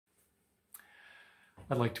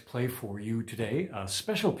I'd like to play for you today a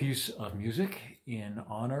special piece of music in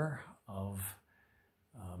honor of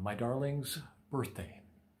my darling's birthday,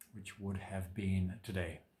 which would have been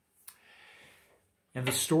today. And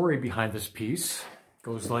the story behind this piece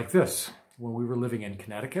goes like this. When we were living in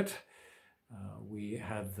Connecticut, we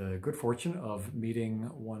had the good fortune of meeting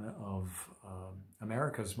one of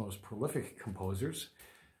America's most prolific composers,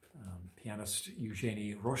 pianist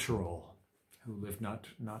Eugenie Rocherolle, who lived not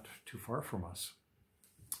too far from us.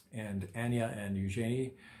 And Anya and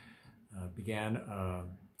Eugenie began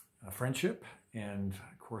a friendship and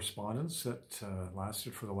correspondence that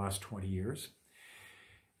lasted for the last 20 years.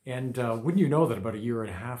 And wouldn't you know that about a year and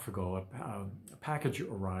a half ago, a package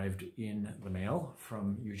arrived in the mail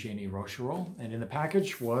from Eugenie Rocherolle, and in the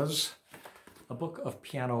package was a book of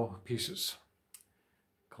piano pieces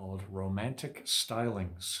called Romantic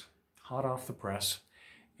Stylings, hot off the press.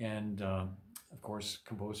 And of course,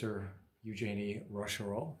 composer Eugenie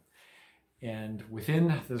Rocherolle. And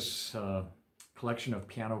within this collection of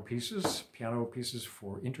piano pieces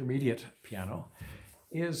for intermediate piano,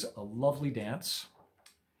 is a lovely dance.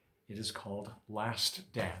 It is called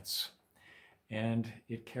Last Dance, and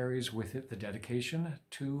it carries with it the dedication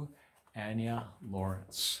to Anya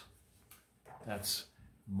Lawrence. That's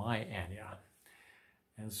my Anya.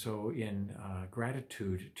 And so in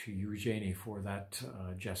gratitude to Eugenie for that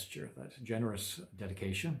gesture, that generous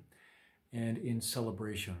dedication, and in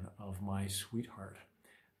celebration of my sweetheart,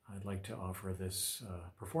 I'd like to offer this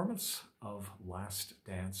performance of Last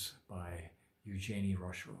Dance by Eugenie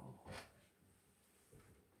Rocherolle.